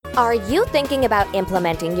Are you thinking about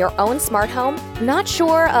implementing your own smart home? Not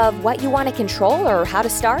sure of what you want to control or how to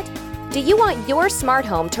start? Do you want your smart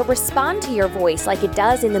home to respond to your voice like it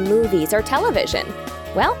does in the movies or television?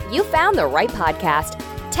 Well, you found the right podcast,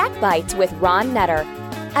 Tech Bites with Ron Nutter.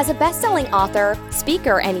 As a best-selling author,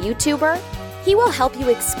 speaker, and YouTuber, he will help you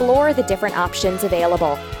explore the different options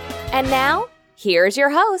available. And now, here's your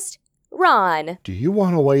host, Ron. Do you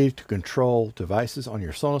want a way to control devices on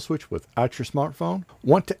your Sonoff Switch without your smartphone?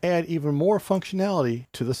 Want to add even more functionality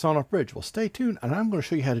to the Sonoff Bridge? Well, stay tuned, and I'm going to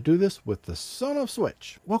show you how to do this with the Sonoff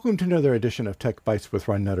Switch. Welcome to another edition of Tech Bites with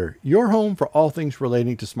Ron Nutter, your home for all things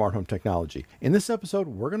relating to smart home technology. In this episode,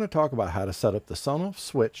 we're going to talk about how to set up the Sonoff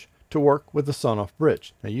Switch to work with the Sonoff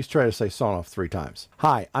Bridge. Now, you try to say Sonoff 3 times.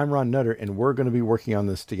 Hi, I'm Ron Nutter, and we're going to be working on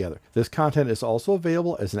this together. This content is also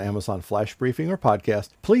available as an Amazon Flash briefing or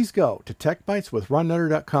podcast. Please go to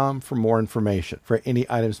techbiteswithronnutter.com for more information. For any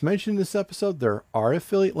items mentioned in this episode, there are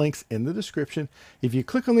affiliate links in the description. If you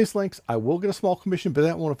click on these links, I will get a small commission, but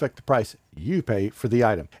that won't affect the price you pay for the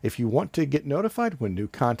item. If you want to get notified when new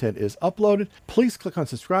content is uploaded, please click on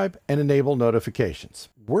subscribe and enable notifications.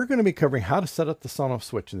 We're going to be covering how to set up the Sonoff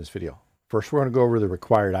Switch in this video. First, we're going to go over the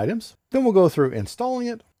required items. Then we'll go through installing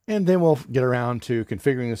it, and then we'll get around to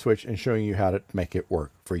configuring the switch and showing you how to make it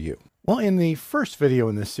work for you. Well, in the first video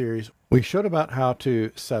in this series, we showed about how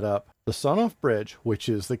to set up the Sonoff Bridge, which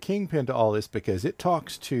is the kingpin to all this because it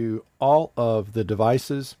talks to all of the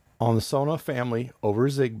devices on the Sonoff family over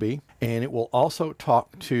Zigbee, and it will also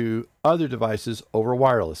talk to other devices over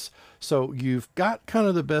wireless. So you've got kind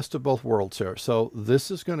of the best of both worlds here. So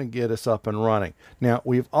this is going to get us up and running. Now,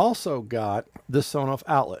 we've also got the Sonoff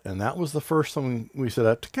outlet, and that was the first thing we set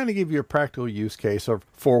up to kind of give you a practical use case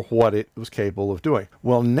for what it was capable of doing.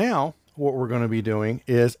 Well, now what we're going to be doing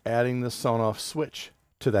is adding the Sonoff Switch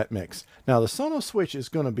to that mix. Now, the Sonoff Switch is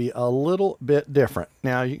going to be a little bit different.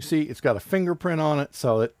 Now, you can see it's got a fingerprint on it,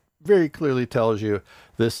 so it very clearly tells you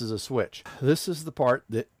this is a switch. This is the part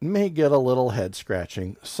that may get a little head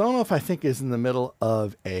scratching. Sonoff, I think, is in the middle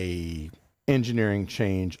of a engineering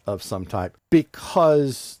change of some type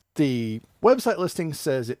because the website listing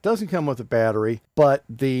says it doesn't come with a battery, but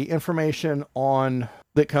the information on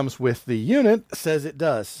that comes with the unit says it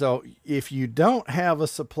does. So if you don't have a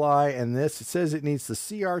supply and this, it says it needs the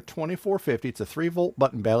CR2450. It's a 3-volt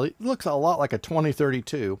button battery. It looks a lot like a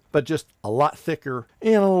 2032, but just a lot thicker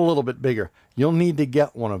and a little bit bigger. You'll need to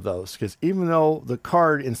get one of those because even though the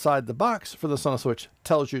card inside the box for the Sonoff Switch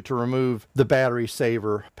tells you to remove the battery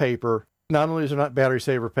saver paper, not only is there not battery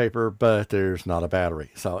saver paper, but there's not a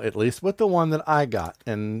battery. So at least with the one that I got,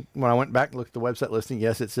 and when I went back and looked at the website listing,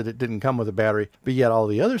 yes, it said it didn't come with a battery, but yet all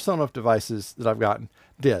the other Sonoff devices that I've gotten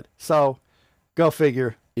did. So go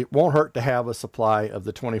figure. It won't hurt to have a supply of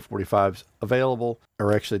the 2045s available,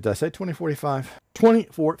 or actually, did I say 2045?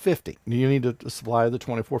 2450. You need a supply of the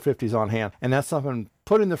 2450s on hand, and that's something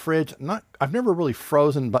put in the fridge. I've never really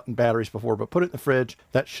frozen button batteries before, but put it in the fridge.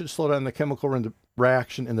 That should slow down the chemical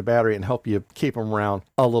reaction in the battery and help you keep them around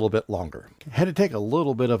a little bit longer. I had to take a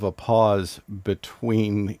little bit of a pause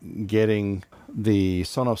between getting the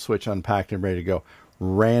Sonoff Switch unpacked and ready to go.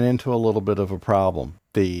 Ran into a little bit of a problem.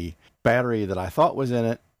 The battery that I thought was in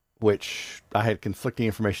it, which I had conflicting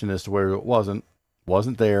information as to where it wasn't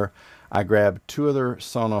there. I grabbed 2 other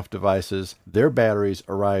Sonoff devices. Their batteries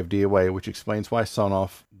arrived DOA, which explains why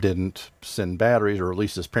Sonoff didn't send batteries, or at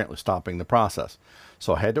least is apparently stopping the process.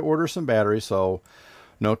 So I had to order some batteries. So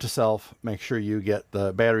note to self, make sure you get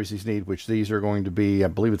the batteries you need, which these are going to be, I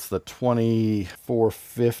believe it's the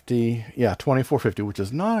 2450. Yeah, 2450, which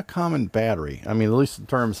is not a common battery. I mean, at least in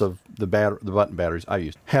terms of the button batteries I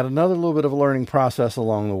used. Had another little bit of a learning process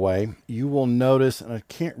along the way. You will notice, and I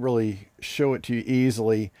can't really show it to you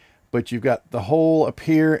easily, but you've got the hole up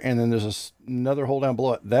here, and then there's another hole down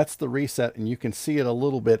below it. That's the reset, and you can see it a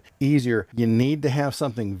little bit easier. You need to have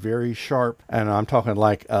something very sharp, and I'm talking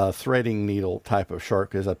like a threading needle type of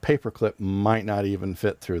sharp, because a paper clip might not even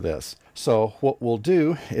fit through this. So what we'll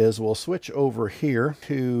do is we'll switch over here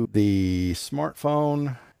to the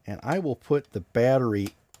smartphone, and I will put the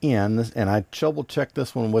battery in, and I double checked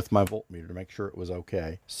this one with my voltmeter to make sure it was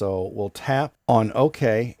okay. So we'll tap on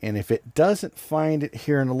OK, and if it doesn't find it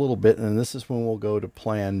here in a little bit, then this is when we'll go to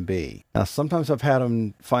plan B. Now, sometimes I've had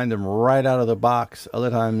them find them right out of the box. Other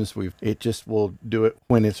times it just will do it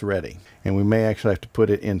when it's ready, and we may actually have to put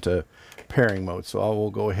it into pairing mode. So I will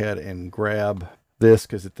go ahead and grab this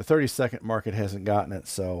because at the 30-second mark it hasn't gotten it.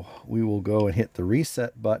 So we will go and hit the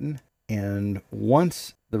reset button, and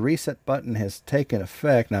once the reset button has taken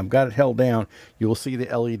effect, now I've got it held down, you will see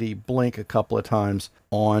the LED blink a couple of times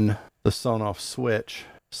on the Sonoff Switch.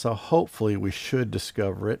 So hopefully we should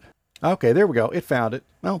discover it. Okay, there we go. It found it.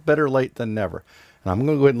 Well, better late than never. And I'm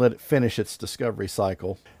going to go ahead and let it finish its discovery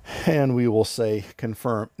cycle. And we will say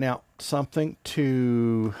confirm. Now, something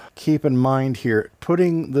to keep in mind here.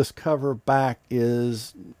 Putting this cover back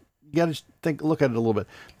is, you got to look at it a little bit.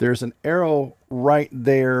 There's an arrow right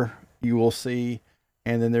there you will see.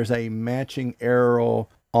 And then there's a matching arrow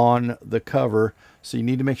on the cover. So you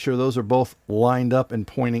need to make sure those are both lined up and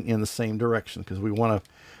pointing in the same direction, because we want to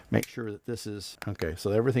make sure that this is okay.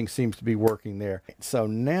 So everything seems to be working there. So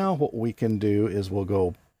now what we can do is we'll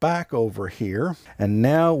go back over here, and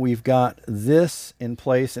now we've got this in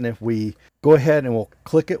place. And if we go ahead and we'll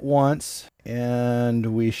click it once,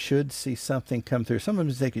 and we should see something come through.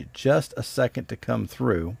 Sometimes it takes just a second to come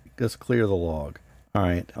through. Let's clear the log. All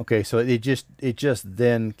right. Okay. So it just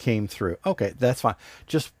then came through. Okay. That's fine.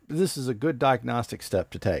 This is a good diagnostic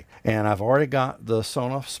step to take. And I've already got the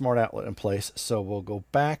Sonoff Smart Outlet in place. So we'll go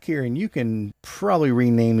back here, and you can probably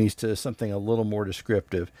rename these to something a little more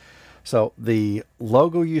descriptive. So the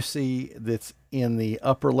logo you see that's in the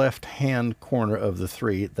upper left-hand corner of the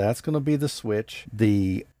three, that's going to be the switch.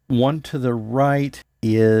 The one to the right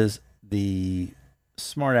is the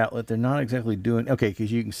Smart Outlet. They're not exactly doing okay,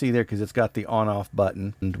 because you can see there, because it's got the on-off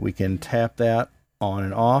button, and we can tap that on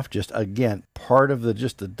and off. Just again, part of the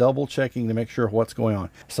double checking to make sure what's going on.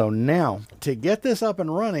 So now to get this up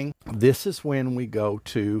and running, this is when we go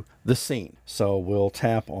to the scene. So we'll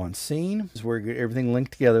tap on scene. This is where we get everything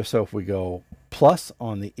linked together. So if we go plus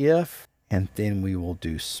on the if, and then we will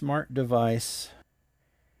do smart device,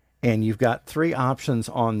 and you've got three options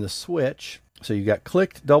on the switch. So you got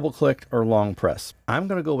clicked, double clicked, or long press. I'm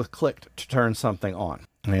going to go with clicked to turn something on.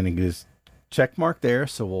 And it is check mark there.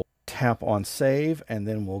 So we'll tap on save, and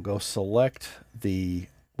then we'll go select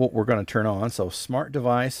what we're going to turn on. So smart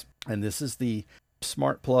device, and this is the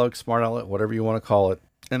smart plug, smart outlet, whatever you want to call it.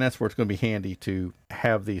 And that's where it's going to be handy to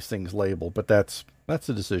have these things labeled, but that's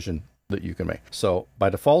a decision that you can make. So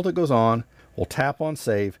by default, it goes on. We'll tap on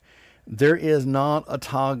save. There is not a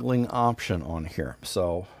toggling option on here.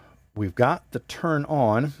 So we've got the turn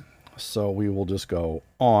on, so we will just go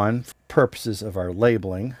on for purposes of our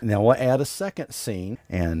labeling. Now we'll add a second scene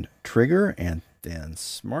and trigger, and then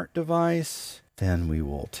smart device. Then we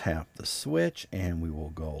will tap the switch, and we will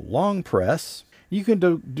go long press. You can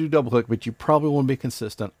do double click, but you probably want to be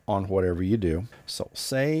consistent on whatever you do. So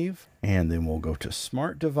save, and then we'll go to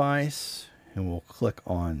smart device, and we'll click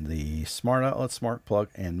on the smart outlet, smart plug,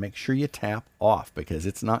 and make sure you tap off, because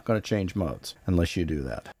it's not going to change modes unless you do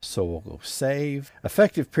that. So we'll go save.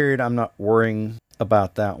 Effective period, I'm not worrying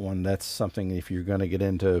about that one. That's something, if you're going to get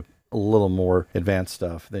into a little more advanced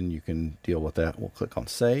stuff, then you can deal with that. We'll click on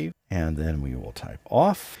save, and then we will type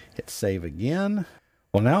off, hit save again.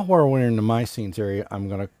 Well, now while we're in the My Scenes area, I'm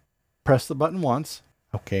going to press the button once.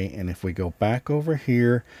 Okay, and if we go back over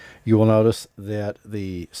here, you will notice that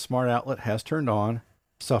the smart outlet has turned on.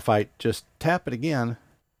 So if I just tap it again,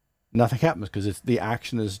 nothing happens, because the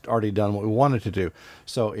action has already done what we wanted to do.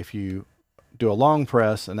 So if you do a long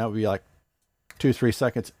press, and that would be like 2-3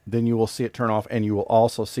 seconds, then you will see it turn off, and you will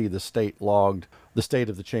also see the state logged, the state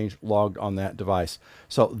of the change logged on that device.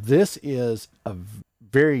 So this is a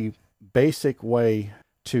very basic way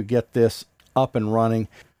to get this up and running.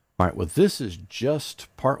 All right, well, this is just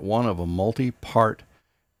part one of a multi-part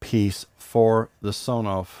piece for the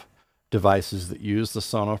Sonoff devices that use the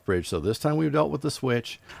Sonoff Bridge. So this time we've dealt with the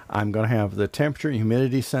switch. I'm going to have the temperature and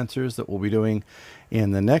humidity sensors that we'll be doing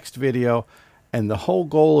in the next video. And the whole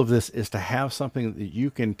goal of this is to have something that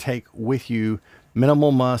you can take with you,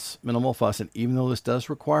 minimal muss, minimal fuss. And even though this does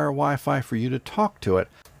require Wi-Fi for you to talk to it,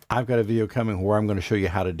 I've got a video coming where I'm going to show you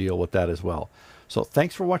how to deal with that as well. So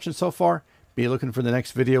thanks for watching so far. Be looking for the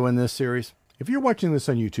next video in this series. If you're watching this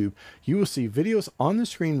on YouTube, you will see videos on the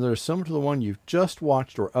screen that are similar to the one you've just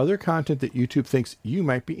watched, or other content that YouTube thinks you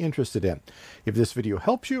might be interested in. If this video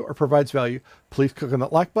helps you or provides value, please click on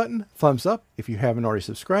that like button, thumbs up. If you haven't already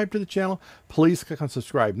subscribed to the channel, please click on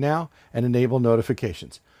subscribe now and enable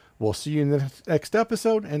notifications. We'll see you in the next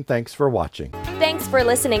episode, and thanks for watching. Thanks for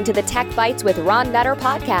listening to the Tech Bites with Ron Nutter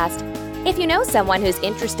podcast. If you know someone who's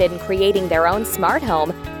interested in creating their own smart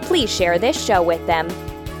home, please share this show with them.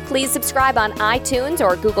 Please subscribe on iTunes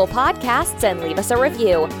or Google Podcasts and leave us a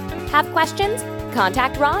review. Have questions?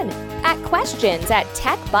 Contact Ron at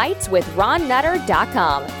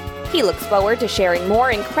questions@techbiteswithronnutter.com. He looks forward to sharing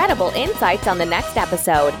more incredible insights on the next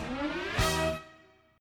episode.